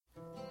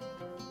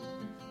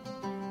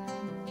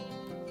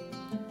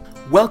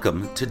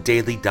Welcome to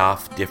Daily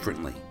Daf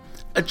Differently,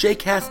 a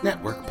JCast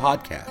Network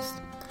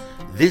podcast.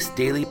 This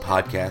daily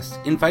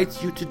podcast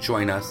invites you to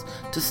join us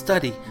to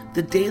study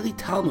the daily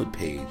Talmud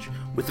page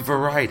with a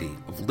variety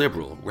of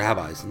liberal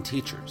rabbis and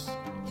teachers.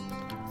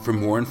 For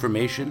more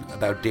information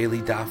about Daily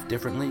Daf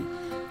Differently,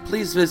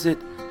 please visit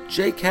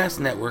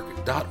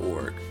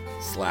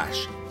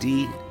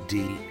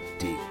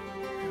jcastnetwork.org/DDD.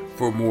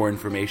 For more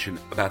information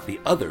about the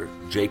other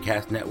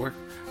JCast Network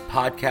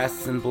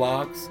podcasts and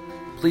blogs,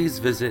 please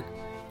visit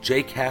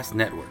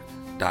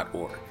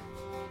jcastnetwork.org.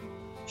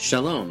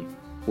 Shalom.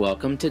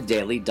 Welcome to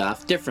Daily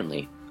Daf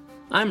Differently.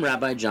 I'm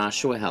Rabbi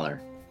Joshua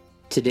Heller.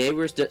 Today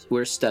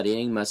we're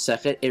studying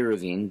Masechet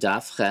Eruvin,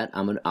 Daf Chet,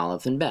 Amud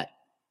Aleph and Bet.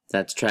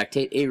 That's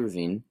Tractate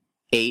Eruvin,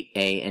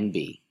 8a and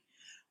b.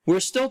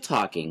 We're still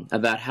talking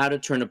about how to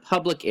turn a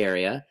public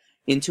area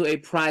into a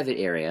private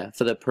area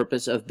for the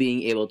purpose of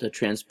being able to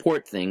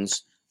transport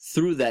things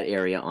through that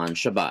area on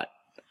Shabbat.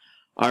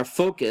 Our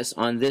focus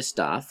on this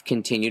daf,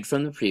 continued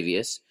from the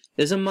previous,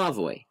 is a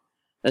mavoi,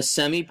 a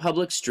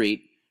semi-public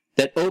street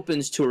that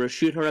opens to a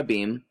Reshut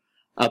HaRabim,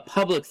 a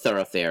public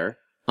thoroughfare,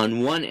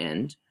 on one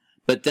end,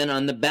 but then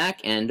on the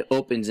back end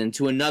opens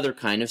into another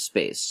kind of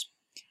space.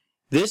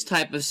 This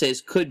type of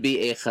space could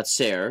be a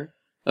chatzer,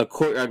 a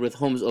courtyard with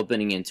homes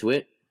opening into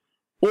it,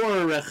 or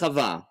a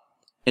rechavah,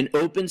 an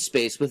open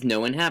space with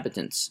no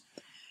inhabitants.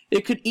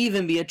 It could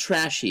even be a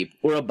trash heap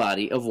or a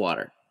body of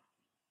water.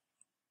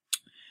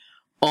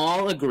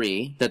 All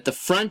agree that the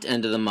front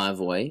end of the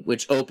mavoi,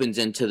 which opens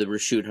into the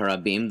Reshut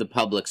HaRabim, the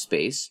public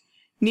space,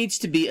 needs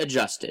to be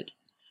adjusted.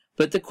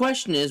 But the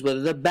question is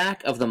whether the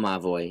back of the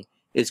mavoi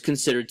is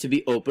considered to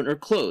be open or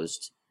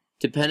closed,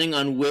 depending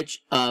on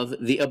which of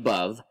the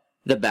above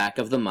the back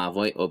of the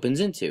mavoi opens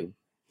into.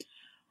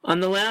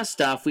 On the last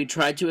daf, we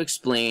tried to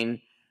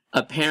explain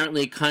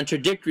apparently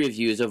contradictory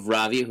views of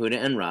Rav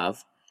Yehuda and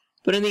Rav,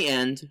 but in the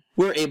end,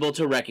 we're able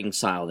to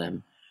reconcile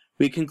them.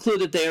 We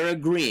conclude that they are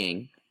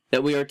agreeing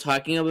that we are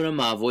talking about a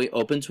mavoi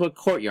open to a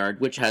courtyard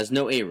which has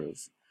no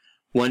eruv.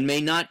 One may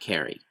not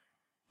carry,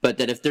 but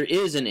that if there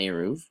is an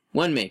eruv,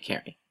 one may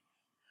carry.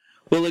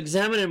 We'll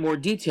examine in more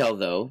detail,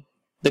 though,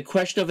 the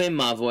question of a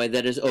mavoi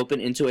that is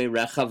open into a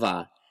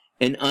rechavah,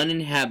 an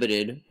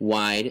uninhabited,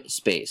 wide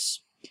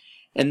space.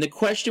 And the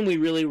question we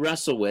really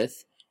wrestle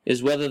with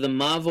is whether the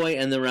mavoi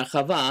and the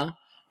rechavah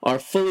are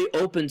fully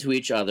open to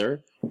each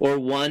other, or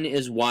one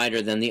is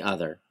wider than the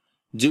other.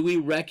 Do we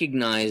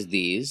recognize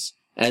these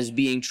as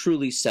being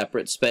truly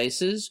separate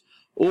spaces,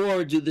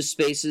 or do the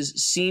spaces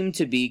seem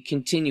to be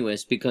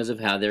continuous because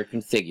of how they're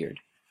configured?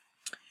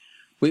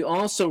 We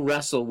also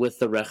wrestle with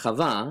the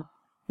rechavah,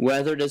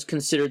 whether it is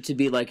considered to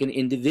be like an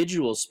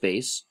individual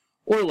space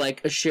or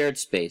like a shared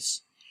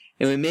space,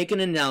 and we make an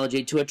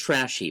analogy to a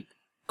trash heap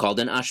called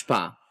an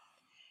ashpa.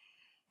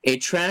 A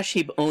trash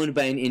heap owned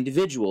by an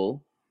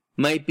individual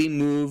might be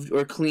moved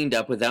or cleaned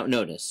up without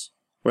notice,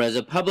 whereas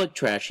a public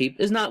trash heap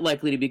is not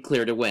likely to be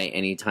cleared away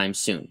anytime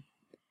soon.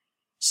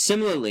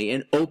 Similarly,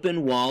 an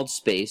open walled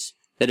space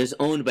that is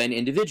owned by an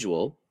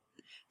individual,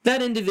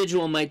 that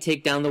individual might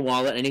take down the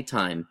wall at any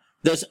time,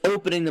 thus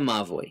opening the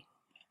mavoi,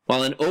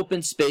 while an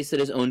open space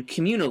that is owned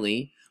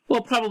communally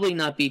will probably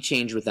not be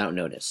changed without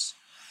notice.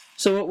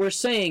 So what we're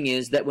saying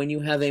is that when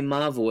you have a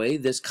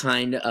mavoi, this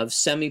kind of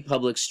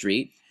semi-public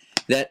street,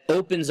 that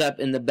opens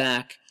up in the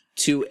back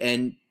to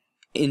an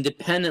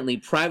independently,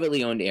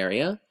 privately owned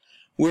area,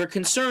 we're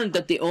concerned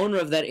that the owner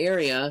of that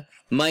area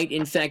might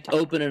in fact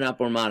open it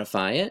up or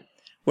modify it,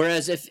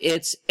 whereas if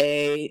it's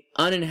an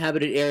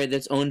uninhabited area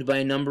that's owned by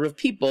a number of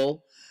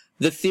people,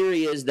 the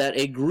theory is that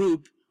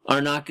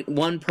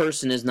one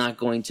person is not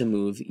going to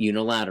move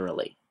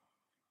unilaterally.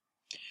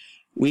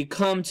 We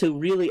come to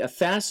really a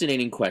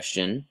fascinating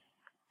question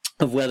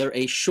of whether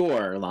a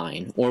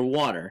shoreline or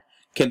water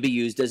can be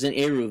used as an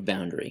eruv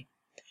boundary.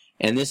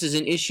 And this is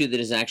an issue that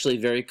is actually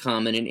very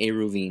common in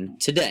eruvin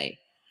today.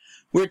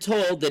 We're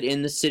told that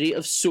in the city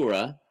of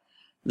Sura,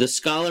 the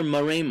scholar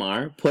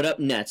Maremar put up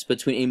nets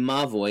between a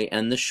mavoi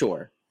and the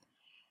shore.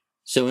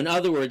 So in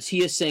other words,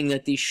 he is saying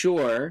that the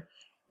shore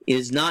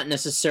is not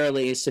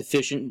necessarily a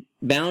sufficient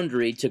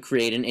boundary to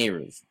create an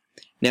eruv.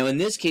 Now in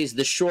this case,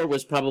 the shore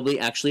was probably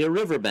actually a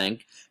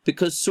riverbank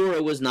because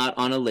Sura was not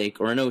on a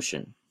lake or an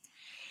ocean.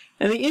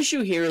 And the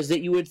issue here is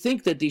that you would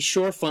think that the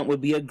shorefront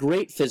would be a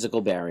great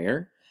physical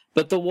barrier,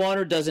 but the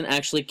water doesn't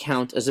actually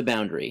count as a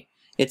boundary.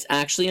 It's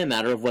actually a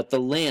matter of what the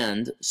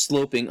land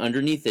sloping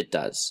underneath it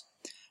does.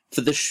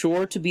 For the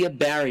shore to be a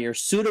barrier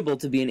suitable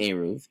to be an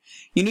eruv,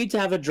 you need to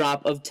have a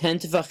drop of 10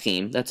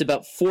 tefachim, that's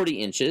about 40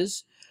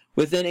 inches,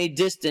 within a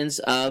distance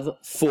of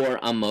 4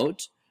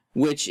 amot,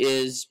 which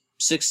is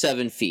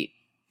 6-7 feet.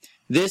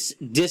 This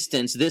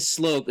distance, this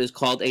slope, is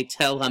called a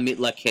tel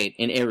hamitlaket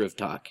in eruv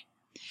talk.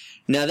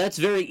 Now that's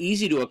very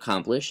easy to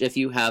accomplish if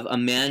you have a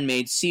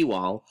man-made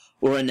seawall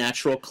or a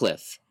natural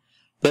cliff.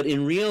 But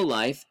in real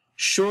life,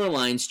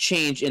 shorelines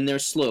change in their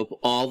slope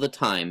all the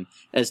time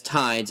as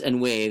tides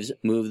and waves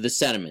move the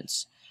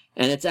sediments.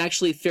 And it's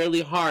actually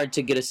fairly hard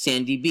to get a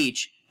sandy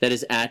beach that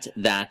is at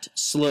that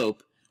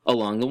slope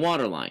along the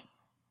waterline.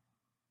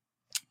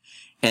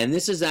 And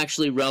this is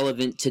actually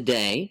relevant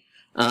today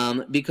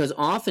because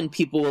often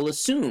people will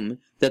assume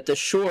that the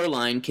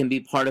shoreline can be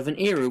part of an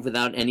eruv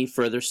without any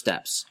further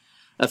steps.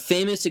 A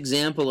famous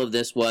example of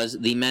this was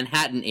the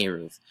Manhattan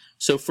eruv.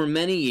 So for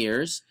many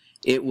years,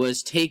 it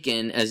was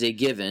taken as a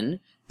given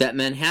that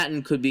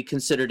Manhattan could be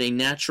considered a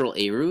natural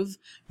eruv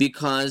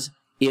because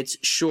its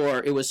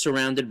shore, it was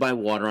surrounded by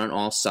water on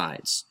all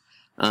sides.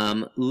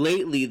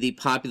 Lately, the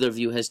popular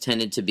view has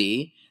tended to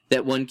be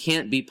that one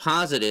can't be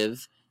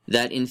positive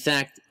that, in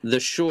fact, the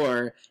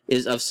shore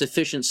is of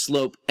sufficient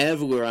slope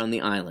everywhere on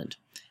the island.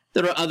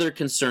 There are other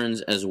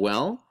concerns as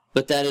well,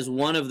 but that is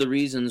one of the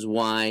reasons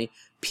why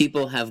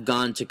people have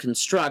gone to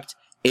construct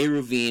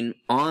eruvim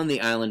on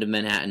the island of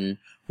Manhattan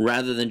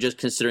rather than just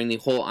considering the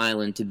whole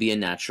island to be a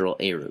natural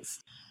eruv.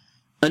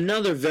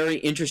 Another very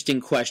interesting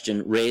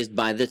question raised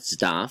by this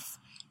daf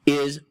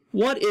is,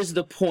 what is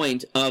the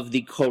point of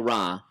the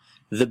korah,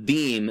 the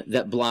beam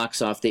that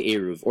blocks off the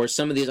eruv, or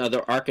some of these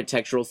other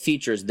architectural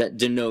features that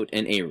denote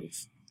an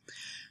eruv?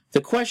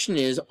 The question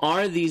is,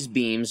 are these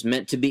beams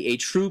meant to be a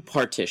true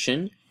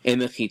partition, a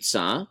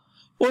mechitza,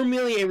 or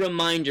merely a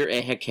reminder,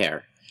 a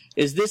heker?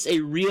 Is this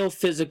a real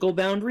physical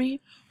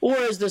boundary, or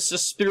is this a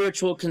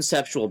spiritual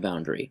conceptual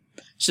boundary?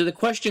 So the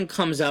question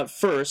comes out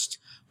first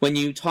when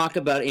you talk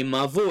about a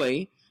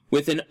mavoi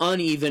with an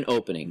uneven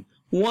opening.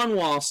 One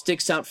wall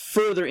sticks out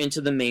further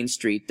into the main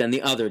street than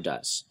the other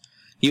does.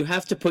 You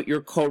have to put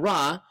your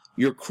korah,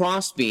 your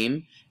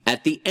crossbeam,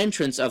 at the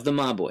entrance of the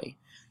mavoi.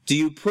 Do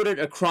you put it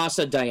across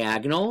a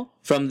diagonal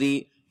from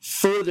the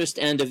furthest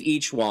end of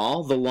each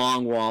wall, the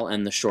long wall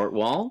and the short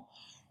wall?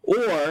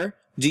 Or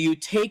do you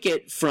take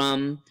it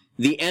from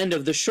the end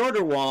of the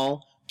shorter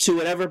wall to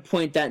whatever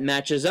point that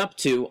matches up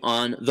to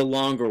on the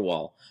longer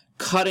wall,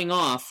 cutting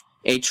off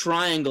a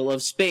triangle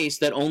of space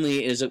that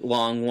only is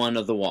along one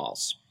of the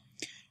walls?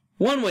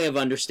 One way of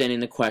understanding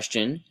the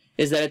question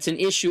is that it's an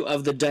issue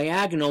of the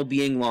diagonal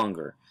being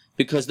longer,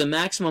 because the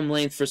maximum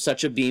length for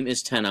such a beam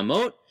is 10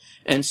 amot,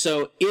 and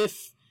so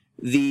if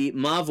the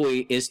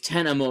mavoi is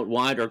 10 amot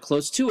wide or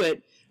close to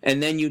it,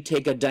 and then you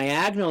take a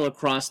diagonal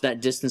across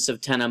that distance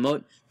of 10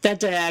 amot, that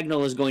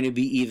diagonal is going to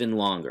be even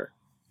longer.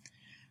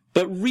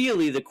 But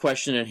really the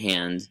question at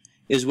hand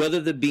is whether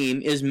the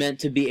beam is meant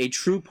to be a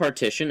true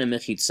partition, a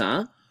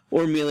mechitza,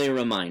 or merely a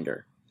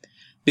reminder.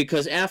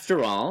 Because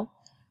after all,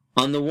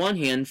 on the one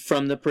hand,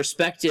 from the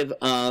perspective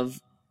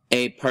of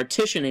a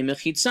partition, a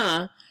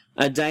mechitza,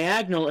 a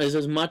diagonal is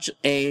as much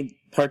a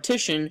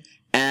partition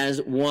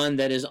as one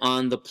that is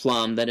on the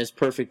plumb, that is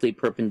perfectly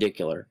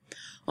perpendicular.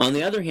 On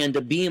the other hand,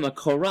 a beam, a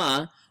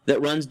korah,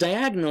 that runs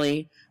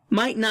diagonally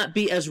might not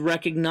be as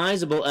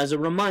recognizable as a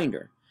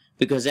reminder.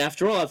 Because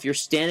after all, if you're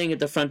standing at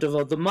the front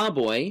of the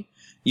mavoi,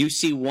 you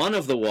see one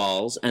of the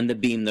walls and the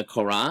beam, the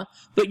korah,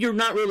 but you're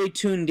not really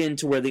tuned in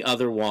to where the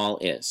other wall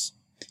is.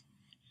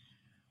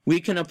 We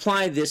can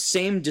apply this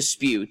same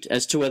dispute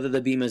as to whether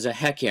the beam is a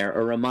heker,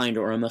 a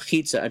reminder, or a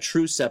mechitza, a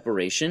true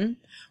separation,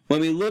 when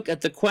we look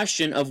at the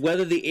question of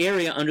whether the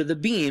area under the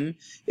beam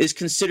is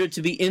considered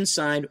to be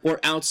inside or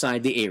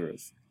outside the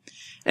eruv.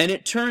 And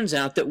it turns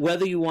out that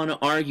whether you want to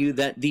argue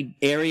that the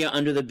area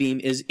under the beam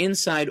is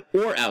inside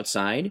or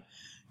outside,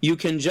 you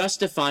can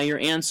justify your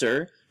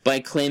answer by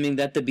claiming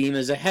that the beam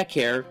is a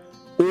heker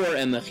or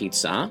a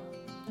mechitza.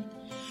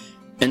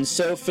 And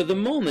so for the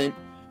moment,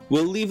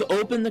 we'll leave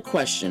open the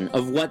question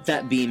of what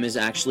that beam is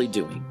actually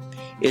doing.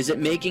 Is it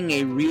making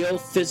a real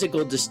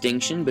physical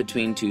distinction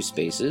between two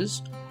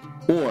spaces,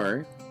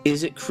 or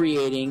is it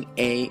creating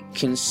a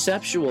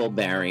conceptual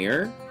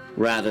barrier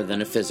rather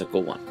than a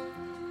physical one?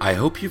 I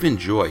hope you've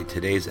enjoyed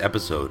today's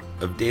episode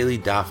of Daily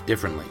Daf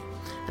Differently,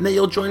 and that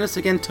you'll join us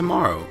again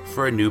tomorrow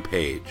for a new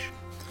page.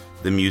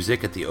 The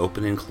music at the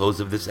open and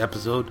close of this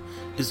episode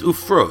is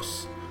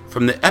Ufros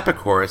from the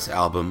Epichorus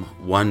album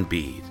One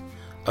Bead,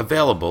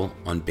 available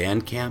on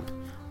Bandcamp,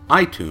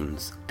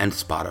 iTunes, and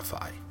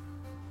Spotify.